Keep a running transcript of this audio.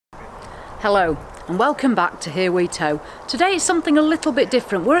Hello and welcome back to Here We Tow. Today it's something a little bit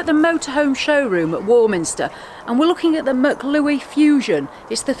different. We're at the Motorhome Showroom at Warminster and we're looking at the McLouis Fusion.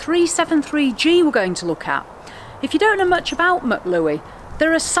 It's the 373G we're going to look at. If you don't know much about McLouis,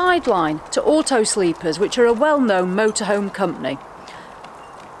 they're a sideline to Auto Sleepers, which are a well-known motorhome company.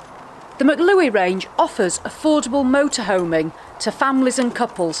 The McLouis range offers affordable motorhoming to families and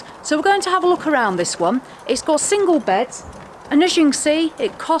couples, so we're going to have a look around this one. It's got single beds and as you can see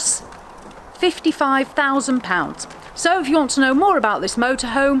it costs £55,000. So if you want to know more about this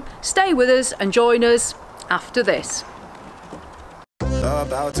motorhome, stay with us and join us after this.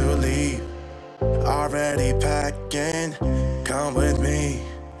 About to leave, already packing, come with me,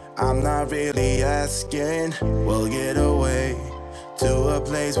 I'm not really asking, we'll get away to a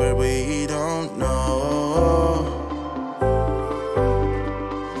place where we don't know.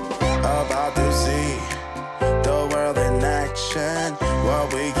 About to see the world in action,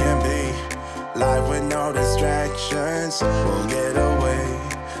 what we can be, life with no distractions, we'll get away,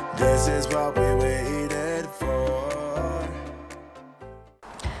 this is what we waited for.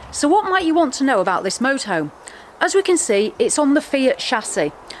 So what might you want to know about this motorhome? As we can see, it's on the Fiat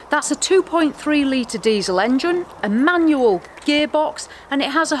chassis. That's a 2.3 litre diesel engine, a manual gearbox, and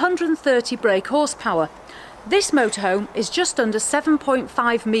it has 130 brake horsepower. This motorhome is just under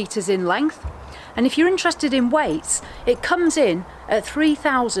 7.5 metres in length, and if you're interested in weights, it comes in at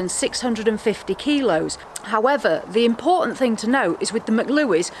 3,650 kilos. However, the important thing to note is with the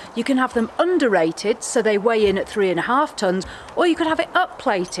McLouis, you can have them underrated, so they weigh in at 3.5 tonnes, or you could have it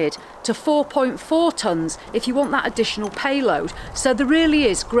upplated to 4.4 tonnes if you want that additional payload. So there really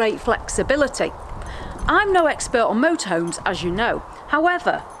is great flexibility. I'm no expert on motorhomes, as you know.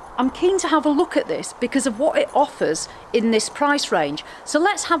 However, I'm keen to have a look at this because of what it offers in this price range. So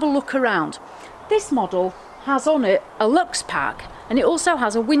let's have a look around. This model has on it a luxe pack and it also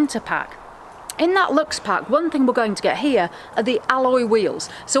has a winter pack. In that luxe pack, one thing we're going to get here are the alloy wheels.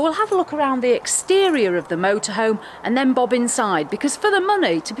 So we'll have a look around the exterior of the motorhome and then bob inside, because for the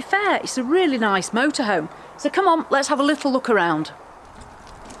money, to be fair, it's a really nice motorhome. So come on, let's have a little look around.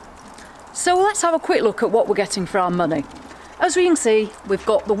 So let's have a quick look at what we're getting for our money. As we can see, we've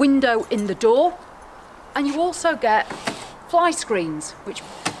got the window in the door and you also get fly screens, which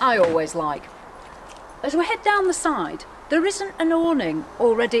I always like. As we head down the side, there isn't an awning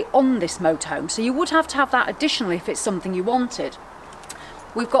already on this motorhome, so you would have to have that additionally if it's something you wanted.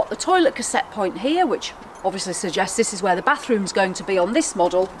 We've got the toilet cassette point here, which obviously suggests this is where the bathroom's going to be on this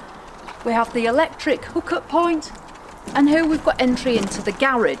model. We have the electric hookup point, and here we've got entry into the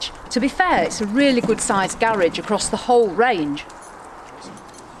garage. To be fair, it's a really good sized garage across the whole range.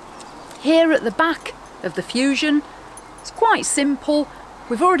 Here at the back of the Fusion, it's quite simple.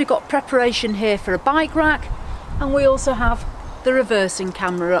 We've already got preparation here for a bike rack, and we also have the reversing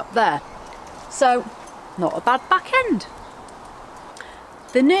camera up there. So, not a bad back end.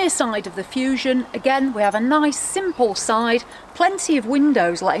 The near side of the Fusion, again, we have a nice simple side, plenty of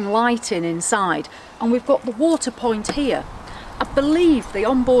windows letting light in inside, and we've got the water point here. I believe the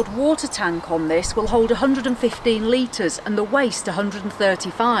onboard water tank on this will hold 115 litres and the waste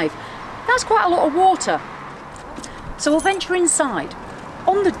 135. That's quite a lot of water. So we'll venture inside.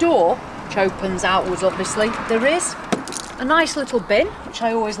 On the door, which opens outwards obviously, there is a nice little bin, which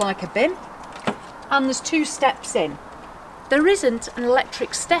I always like a bin, and there's 2 steps in. There isn't an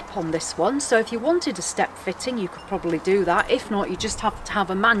electric step on this one, so if you wanted a step fitting you could probably do that. If not, you just have to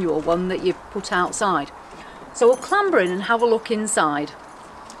have a manual one that you put outside. So we'll clamber in and have a look inside.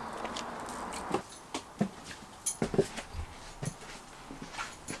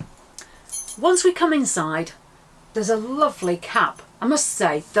 Once we come inside, there's a lovely cab. I must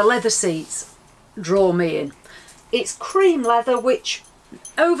say, the leather seats draw me in. It's cream leather, which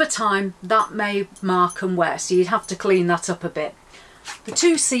over time that may mark and wear, so you'd have to clean that up a bit. The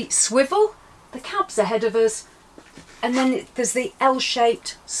 2 seats swivel, the cab's ahead of us, and then there's the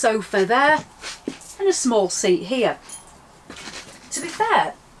L-shaped sofa there and a small seat here. To be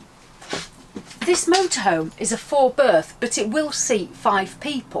fair, this motorhome is a 4-berth, but it will seat 5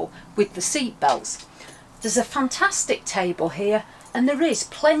 people with the seat belts. There's a fantastic table here, and there is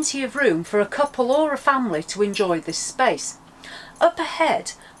plenty of room for a couple or a family to enjoy this space. Up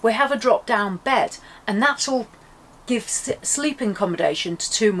ahead we have a drop-down bed, and that will give sleeping accommodation to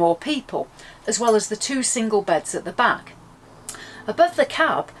 2 more people, as well as the 2 single beds at the back. Above the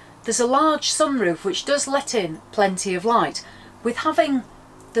cab there's a large sunroof which does let in plenty of light. With having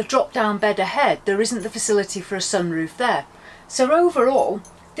the drop-down bed ahead, there isn't the facility for a sunroof there. So overall,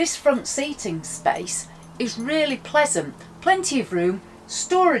 this front seating space is really pleasant. Plenty of room,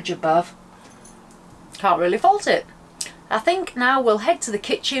 storage above, can't really fault it. I think now we'll head to the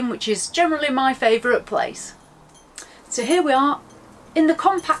kitchen, which is generally my favourite place. So here we are in the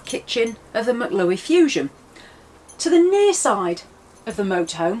compact kitchen of the McLouis Fusion. To the near side of the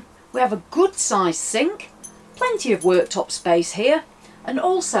motorhome we have a good sized sink, plenty of worktop space here, and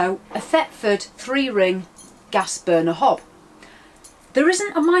also a Thetford 3-ring gas burner hob. There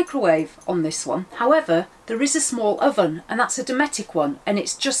isn't a microwave on this one, however there is a small oven, and that's a Dometic one, and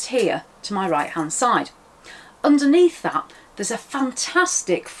it's just here to my right hand side. Underneath that there's a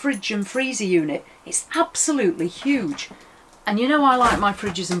fantastic fridge and freezer unit. It's absolutely huge, and you know I like my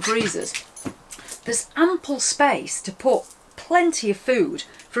fridges and freezers. There's ample space to put plenty of food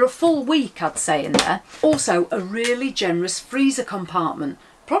for a full week, I'd say, in there. Also a really generous freezer compartment,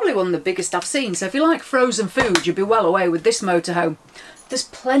 probably one of the biggest I've seen, so if you like frozen food you'll be well away with this motorhome. There's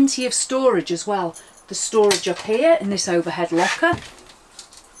plenty of storage as well. There's storage up here in this overhead locker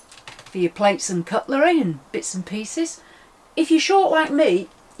for your plates and cutlery and bits and pieces. If you're short like me,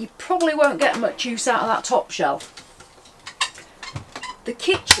 you probably won't get much use out of that top shelf. The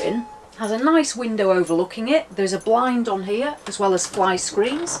kitchen has a nice window overlooking it. There's a blind on here as well as fly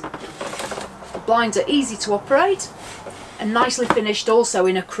screens. The blinds are easy to operate and nicely finished, also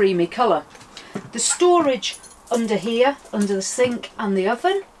in a creamy colour. The storage under here, under the sink and the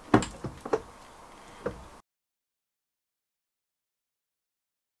oven.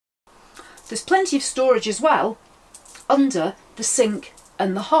 There's plenty of storage as well under the sink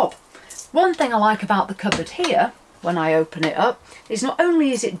and the hob. One thing I like about the cupboard here, when I open it up, is not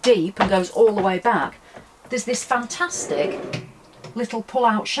only is it deep and goes all the way back, there's this fantastic little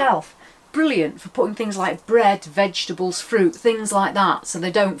pull-out shelf. Brilliant for putting things like bread, vegetables, fruit, things like that, so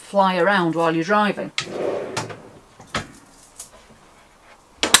they don't fly around while you're driving.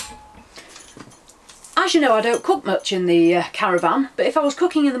 As you know, I don't cook much in the caravan, but if I was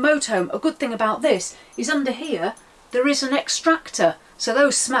cooking in the motorhome, a good thing about this is under here there is an extractor, so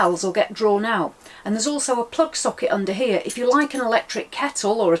those smells will get drawn out. And there's also a plug socket under here. If you like an electric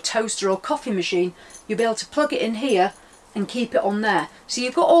kettle or a toaster or coffee machine, you'll be able to plug it in here and keep it on there. So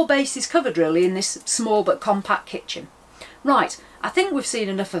you've got all bases covered really in this small but compact kitchen. Right, I think we've seen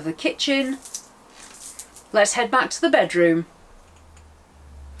enough of the kitchen. Let's head back to the bedroom.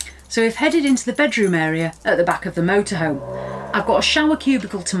 So we've headed into the bedroom area at the back of the motorhome. I've got a shower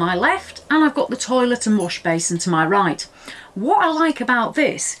cubicle to my left and I've got the toilet and wash basin to my right. What I like about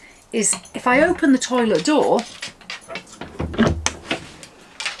this is if I open the toilet door,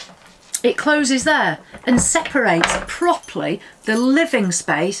 it closes there and separates properly the living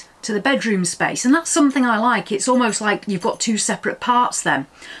space to the bedroom space, and that's something I like. It's almost like you've got two separate parts then.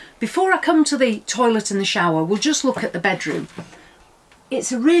 Before I come to the toilet and the shower, we'll just look at the bedroom.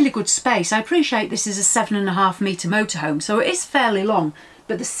 It's a really good space. I appreciate this is a 7.5 metre motorhome, so it is fairly long,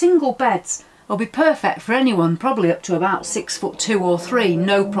 but the single beds will be perfect for anyone, probably up to about 6'2" or 3",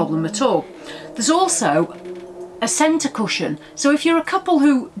 no problem at all. There's also a centre cushion, so if you're a couple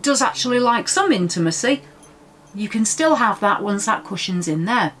who does actually like some intimacy, you can still have that once that cushion's in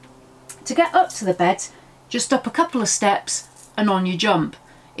there. To get up to the bed, just up a couple of steps and on you jump.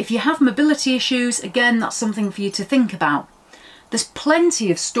 If you have mobility issues, again, that's something for you to think about. There's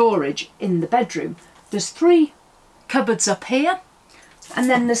plenty of storage in the bedroom. There's 3 cupboards up here, and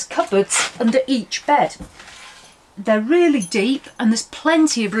then there's cupboards under each bed. They're really deep and there's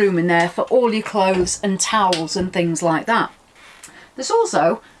plenty of room in there for all your clothes and towels and things like that. There's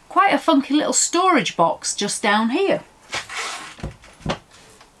also quite a funky little storage box just down here.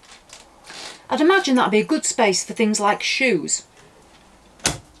 I'd imagine that'd be a good space for things like shoes.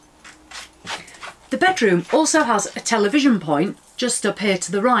 The bedroom also has a television point just up here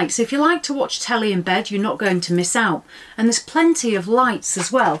to the right, so if you like to watch telly in bed you're not going to miss out. And there's plenty of lights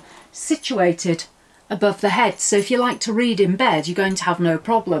as well situated above the head, so if you like to read in bed you're going to have no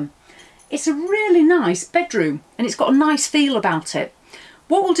problem. It's a really nice bedroom and it's got a nice feel about it.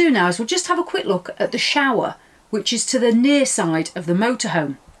 What we'll do now is we'll just have a quick look at the shower, which is to the near side of the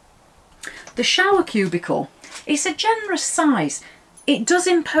motorhome. The shower cubicle is a generous size. It does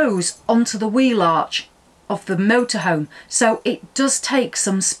impose onto the wheel arch of the motorhome, so it does take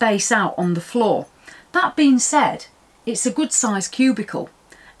some space out on the floor. That being said, it's a good size cubicle.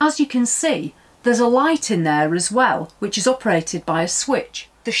 As you can see, there's a light in there as well, which is operated by a switch.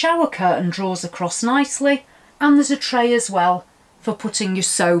 The shower curtain draws across nicely, and there's a tray as well for putting your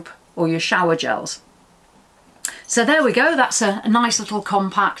soap or your shower gels. So there we go, that's a nice little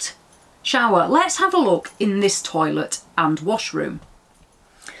compact shower. Let's have a look in this toilet and washroom.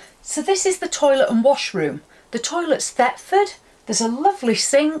 So this is the toilet and washroom. The toilet's Thetford, There's a lovely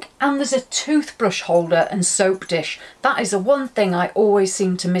sink and there's a toothbrush holder and soap dish. That is the one thing I always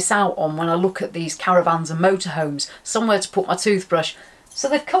seem to miss out on when I look at these caravans and motorhomes. Somewhere to put my toothbrush. So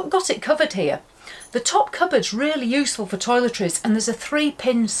they've got it covered here. The top cupboard's really useful for toiletries, and there's a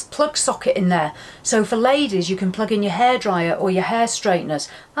 3-pin plug socket in there. So for ladies you can plug in your hairdryer or your hair straighteners.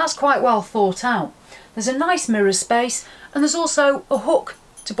 That's quite well thought out. There's a nice mirror space and there's also a hook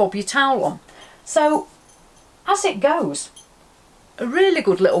to bob your towel on. So as it goes, a really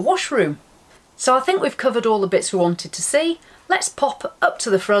good little washroom. So I think we've covered all the bits we wanted to see. Let's pop up to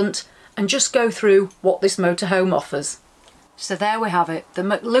the front and just go through what this motorhome offers. So there we have it, the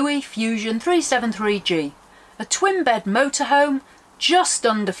McLouis Fusion 373G. A twin bed motorhome, just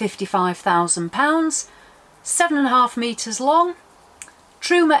under £55,000, 7.5 metres long,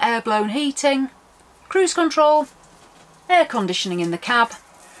 Truma air blown heating, cruise control, air conditioning in the cab,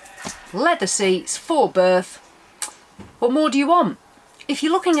 leather seats, 4-berth. What more do you want? If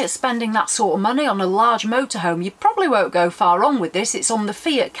you're looking at spending that sort of money on a large motorhome, you probably won't go far wrong with this. It's on the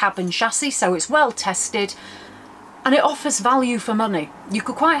Fiat cabin chassis, so it's well tested and it offers value for money. You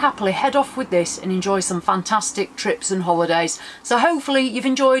could quite happily head off with this and enjoy some fantastic trips and holidays. So hopefully you've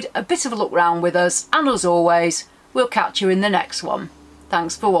enjoyed a bit of a look round with us, and as always, we'll catch you in the next one.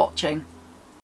 Thanks for watching.